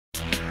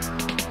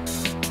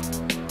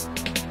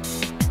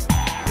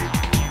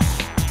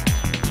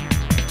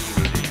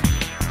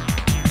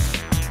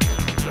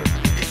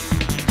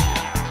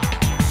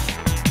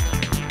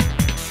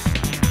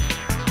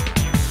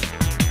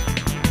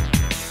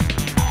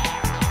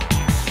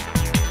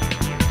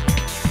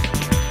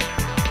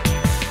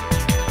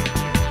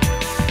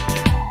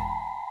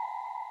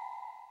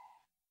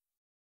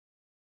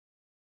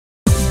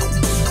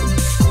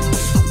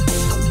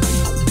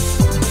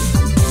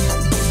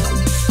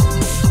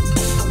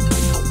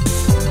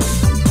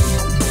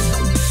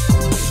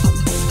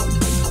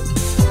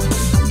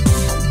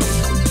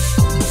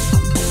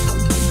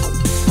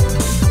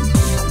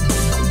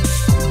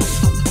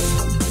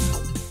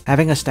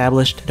Having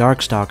established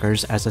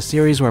Darkstalkers as a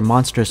series where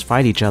monsters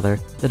fight each other,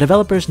 the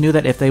developers knew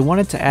that if they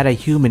wanted to add a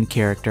human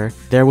character,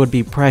 there would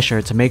be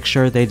pressure to make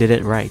sure they did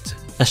it right.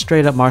 A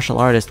straight-up martial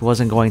artist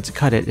wasn't going to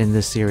cut it in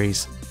this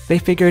series. They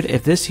figured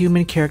if this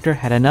human character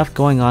had enough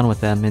going on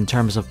with them in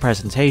terms of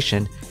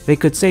presentation, they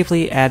could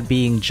safely add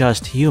being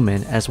just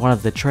human as one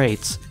of the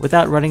traits,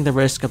 without running the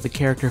risk of the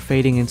character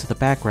fading into the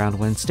background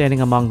when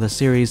standing among the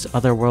series'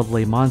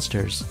 otherworldly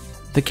monsters.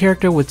 The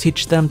character would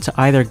teach them to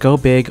either go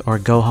big or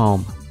go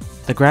home.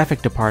 The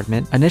graphic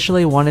department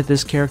initially wanted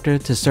this character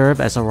to serve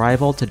as a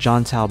rival to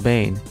John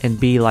Talbane and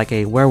be like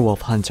a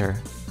werewolf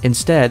hunter.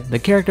 Instead, the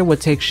character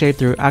would take shape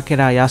through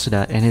Akira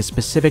Yasuda and his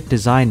specific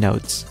design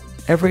notes.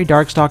 Every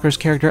Darkstalkers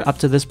character up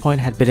to this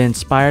point had been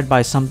inspired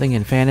by something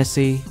in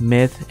fantasy,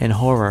 myth, and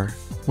horror.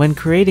 When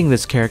creating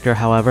this character,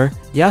 however,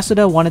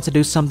 Yasuda wanted to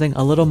do something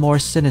a little more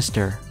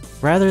sinister.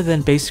 Rather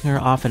than basing her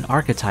off an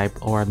archetype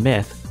or a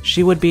myth,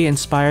 she would be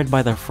inspired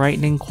by the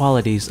frightening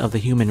qualities of the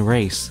human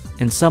race,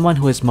 and someone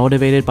who is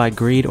motivated by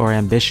greed or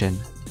ambition.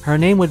 Her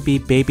name would be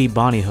Baby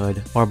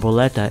Bonnyhood, or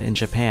Bulleta in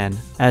Japan,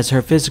 as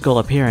her physical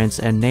appearance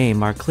and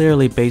name are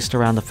clearly based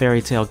around the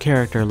fairy tale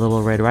character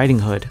Little Red Riding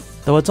Hood,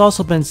 though it's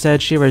also been said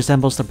she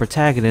resembles the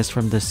protagonist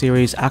from the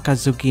series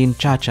Akazukin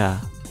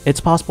Cha-Cha. It's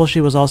possible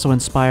she was also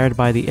inspired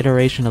by the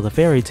iteration of the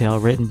fairy tale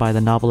written by the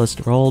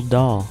novelist Roald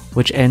Dahl,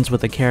 which ends with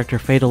the character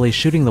fatally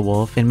shooting the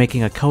wolf and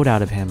making a coat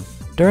out of him.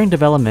 During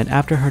development,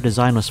 after her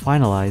design was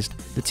finalized,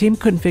 the team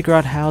couldn't figure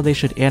out how they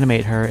should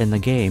animate her in the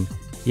game.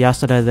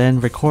 Yasuda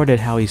then recorded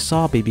how he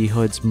saw Baby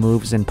Hood's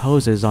moves and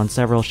poses on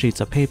several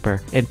sheets of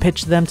paper and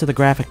pitched them to the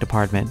graphic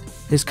department.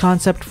 His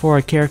concept for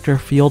a character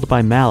fueled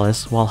by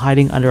malice while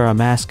hiding under a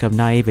mask of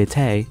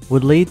naivete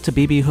would lead to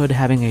Baby Hood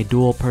having a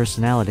dual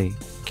personality.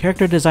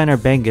 Character designer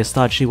Bengus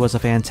thought she was a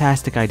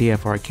fantastic idea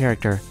for a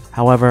character.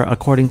 However,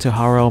 according to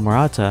Haruo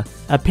Murata,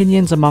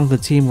 opinions among the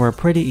team were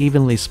pretty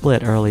evenly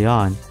split early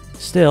on.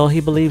 Still, he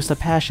believes the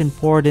passion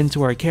poured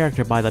into her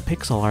character by the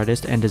pixel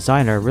artist and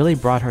designer really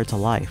brought her to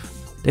life.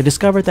 They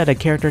discovered that a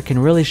character can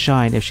really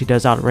shine if she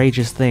does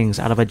outrageous things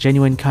out of a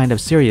genuine kind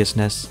of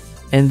seriousness.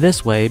 In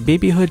this way,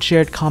 Baby Hood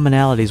shared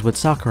commonalities with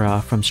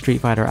Sakura from Street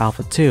Fighter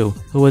Alpha 2,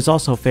 who was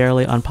also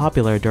fairly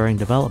unpopular during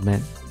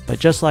development. But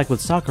just like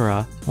with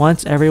Sakura,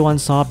 once everyone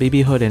saw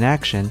Baby Hood in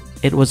action,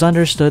 it was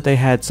understood they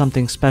had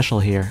something special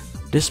here.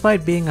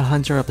 Despite being a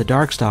hunter of the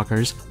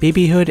Darkstalkers,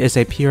 Baby Hood is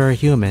a pure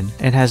human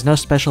and has no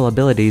special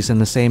abilities in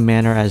the same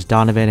manner as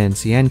Donovan and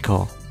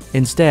Cienko.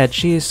 Instead,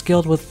 she is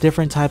skilled with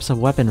different types of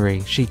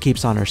weaponry she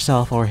keeps on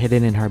herself or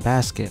hidden in her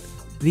basket.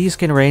 These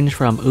can range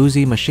from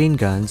Uzi machine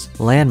guns,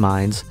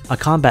 landmines, a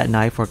combat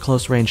knife for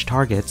close-range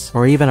targets,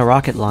 or even a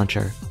rocket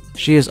launcher.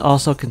 She is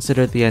also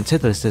considered the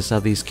antithesis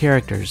of these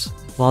characters.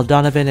 While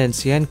Donovan and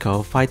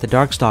Cienko fight the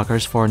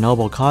Darkstalkers for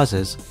noble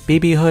causes,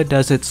 Baby Hood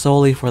does it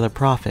solely for the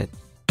profit.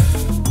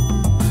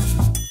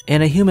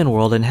 In a human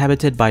world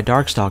inhabited by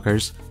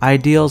Darkstalkers,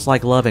 ideals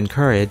like love and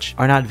courage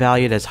are not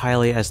valued as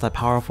highly as the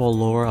powerful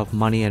lure of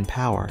money and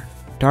power.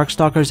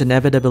 Darkstalkers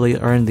inevitably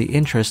earn the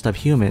interest of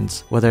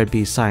humans, whether it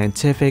be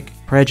scientific,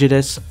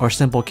 prejudice, or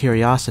simple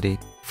curiosity.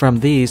 From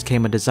these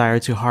came a desire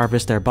to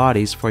harvest their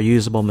bodies for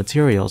usable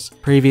materials,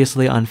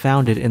 previously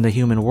unfounded in the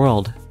human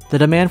world. The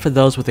demand for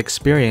those with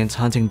experience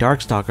hunting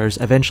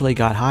Darkstalkers eventually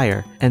got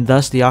higher, and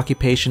thus the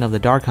occupation of the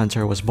Dark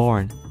Hunter was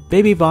born.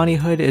 Baby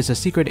Bonnyhood is a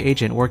secret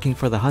agent working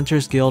for the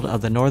Hunters Guild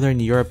of the Northern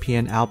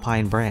European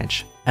Alpine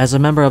Branch. As a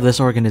member of this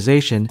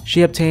organization,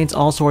 she obtains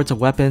all sorts of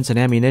weapons and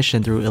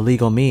ammunition through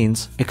illegal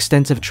means,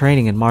 extensive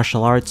training in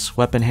martial arts,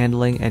 weapon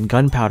handling, and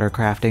gunpowder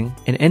crafting,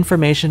 and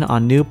information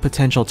on new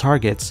potential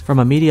targets from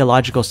a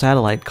meteorological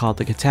satellite called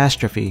the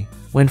Catastrophe.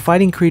 When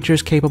fighting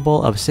creatures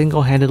capable of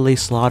single-handedly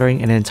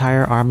slaughtering an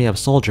entire army of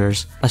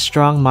soldiers, a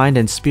strong mind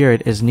and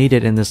spirit is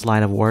needed in this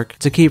line of work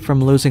to keep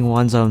from losing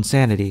one's own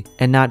sanity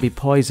and not be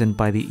poisoned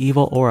by the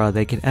evil aura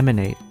they can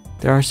emanate.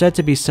 There are said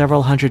to be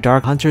several hundred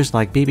Dark Hunters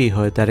like Baby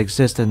Hood that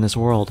exist in this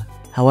world.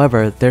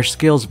 However, their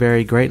skills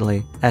vary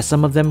greatly, as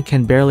some of them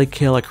can barely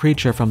kill a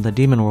creature from the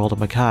demon world of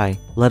Makai,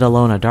 let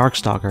alone a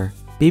Darkstalker.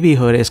 Baby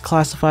Hood is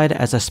classified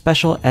as a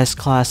special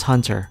S-class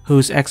hunter,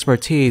 whose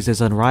expertise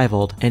is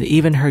unrivaled, and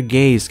even her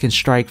gaze can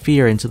strike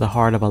fear into the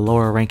heart of a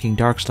lower-ranking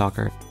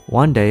Darkstalker.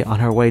 One day, on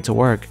her way to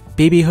work,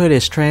 Baby Hood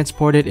is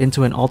transported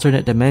into an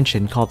alternate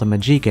dimension called the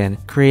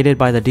Majigan, created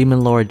by the demon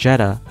lord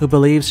Jeddah, who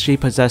believes she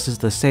possesses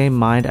the same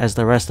mind as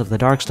the rest of the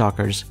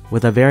Darkstalkers,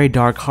 with a very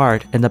dark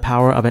heart and the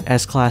power of an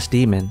S-class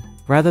demon.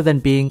 Rather than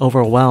being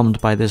overwhelmed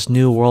by this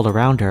new world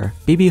around her,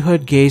 Baby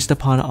Hood gazed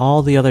upon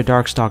all the other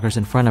Darkstalkers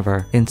in front of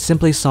her and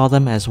simply saw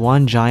them as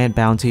one giant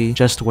bounty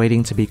just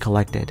waiting to be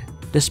collected.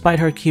 Despite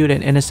her cute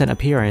and innocent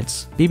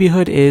appearance, Baby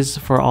Hood is,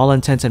 for all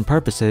intents and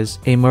purposes,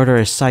 a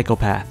murderous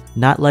psychopath,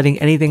 not letting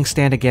anything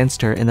stand against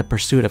her in the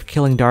pursuit of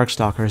killing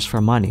Darkstalkers for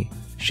money.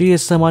 She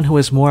is someone who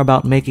is more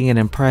about making an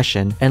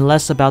impression and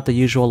less about the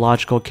usual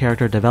logical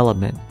character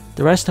development.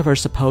 The rest of her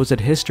supposed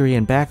history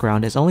and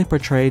background is only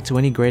portrayed to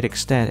any great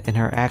extent in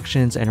her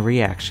actions and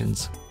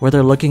reactions.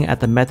 Whether looking at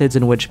the methods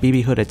in which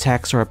BB Hood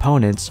attacks her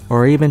opponents,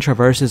 or even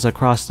traverses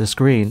across the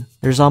screen,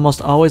 there's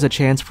almost always a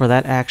chance for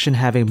that action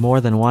having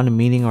more than one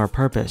meaning or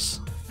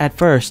purpose. At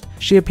first,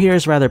 she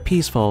appears rather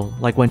peaceful,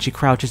 like when she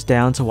crouches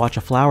down to watch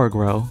a flower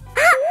grow,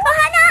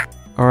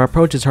 or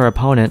approaches her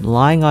opponent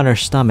lying on her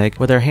stomach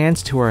with her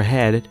hands to her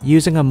head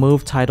using a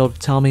move titled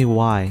Tell Me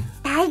Why.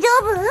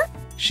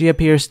 She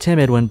appears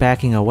timid when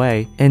backing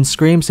away and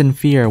screams in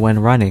fear when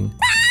running.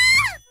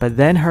 But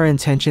then her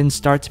intentions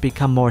start to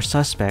become more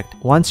suspect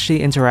once she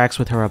interacts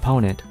with her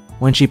opponent.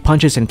 When she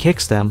punches and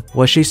kicks them,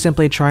 was she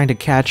simply trying to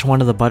catch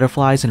one of the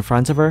butterflies in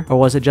front of her, or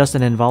was it just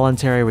an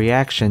involuntary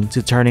reaction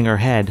to turning her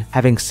head,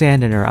 having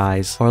sand in her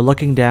eyes, or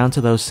looking down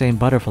to those same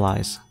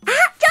butterflies?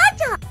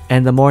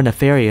 And the more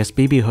nefarious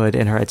BB Hood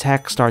and her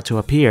attacks start to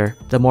appear,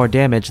 the more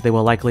damage they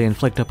will likely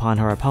inflict upon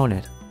her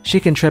opponent. She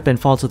can trip and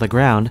fall to the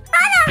ground,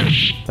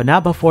 but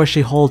not before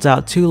she holds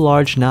out two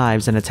large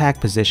knives in attack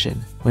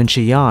position. When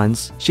she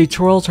yawns, she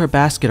twirls her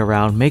basket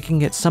around,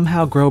 making it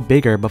somehow grow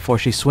bigger before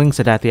she swings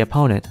it at the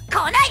opponent.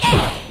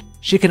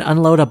 She can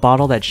unload a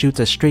bottle that shoots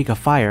a streak of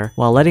fire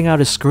while letting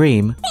out a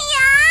scream,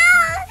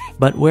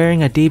 but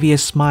wearing a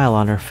devious smile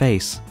on her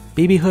face.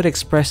 BB Hood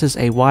expresses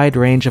a wide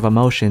range of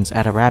emotions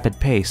at a rapid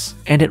pace,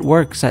 and it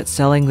works at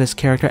selling this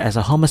character as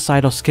a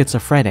homicidal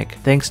schizophrenic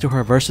thanks to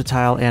her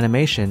versatile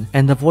animation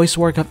and the voice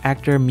work of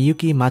actor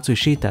Miyuki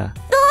Matsushita.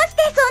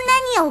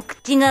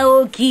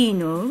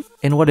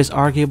 In what is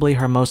arguably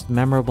her most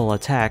memorable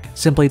attack,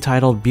 simply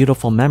titled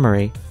Beautiful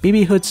Memory,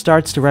 BB Hood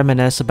starts to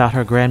reminisce about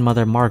her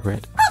grandmother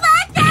Margaret,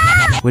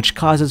 which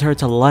causes her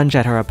to lunge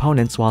at her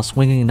opponents while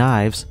swinging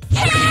knives,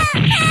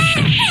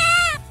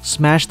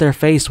 smash their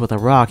face with a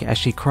rock as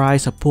she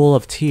cries a pool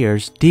of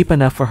tears deep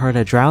enough for her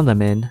to drown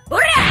them in,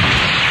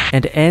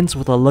 and ends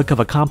with a look of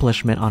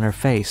accomplishment on her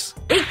face.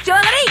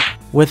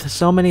 With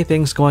so many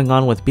things going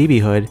on with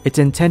BB Hood, it's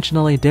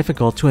intentionally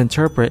difficult to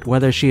interpret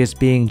whether she is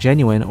being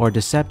genuine or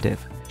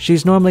deceptive.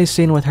 She's normally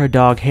seen with her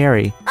dog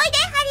Harry,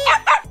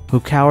 who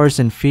cowers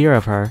in fear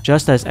of her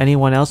just as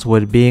anyone else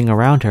would being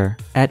around her.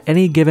 At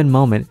any given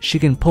moment, she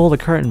can pull the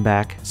curtain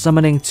back,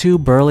 summoning two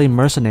burly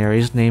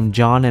mercenaries named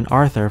John and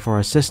Arthur for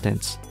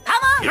assistance.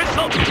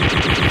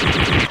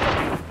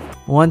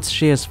 Once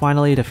she has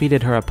finally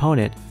defeated her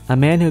opponent, a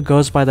man who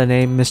goes by the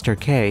name Mr.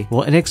 K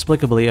will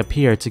inexplicably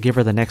appear to give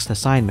her the next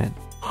assignment.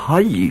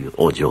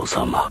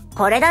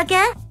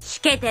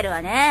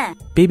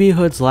 BB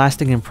Hood's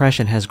lasting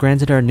impression has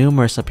granted her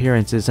numerous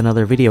appearances in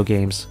other video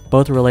games,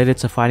 both related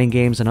to fighting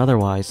games and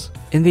otherwise.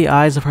 In the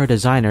eyes of her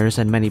designers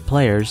and many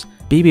players,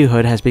 BB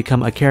Hood has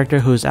become a character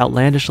whose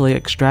outlandishly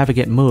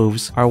extravagant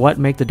moves are what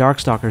make the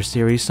Darkstalkers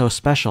series so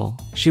special.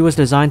 She was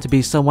designed to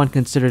be someone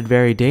considered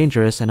very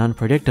dangerous and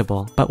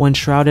unpredictable, but when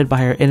shrouded by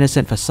her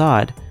innocent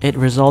facade, it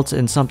results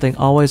in something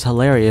always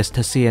hilarious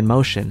to see in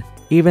motion.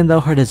 Even though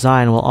her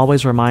design will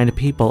always remind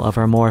people of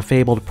her more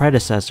fabled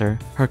predecessor,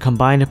 her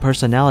combined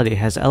personality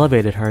has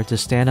elevated her to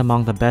stand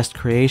among the best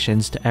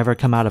creations to ever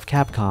come out of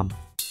Capcom.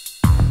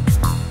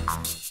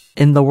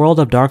 In the world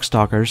of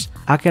Darkstalkers,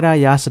 Akira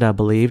Yasuda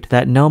believed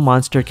that no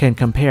monster can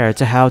compare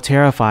to how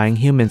terrifying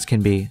humans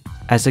can be.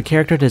 As a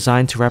character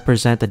designed to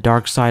represent the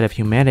dark side of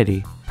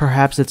humanity,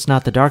 perhaps it's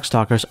not the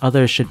Darkstalkers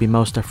others should be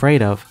most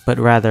afraid of, but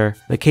rather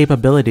the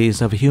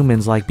capabilities of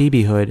humans like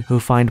BB Hood who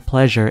find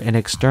pleasure in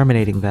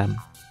exterminating them.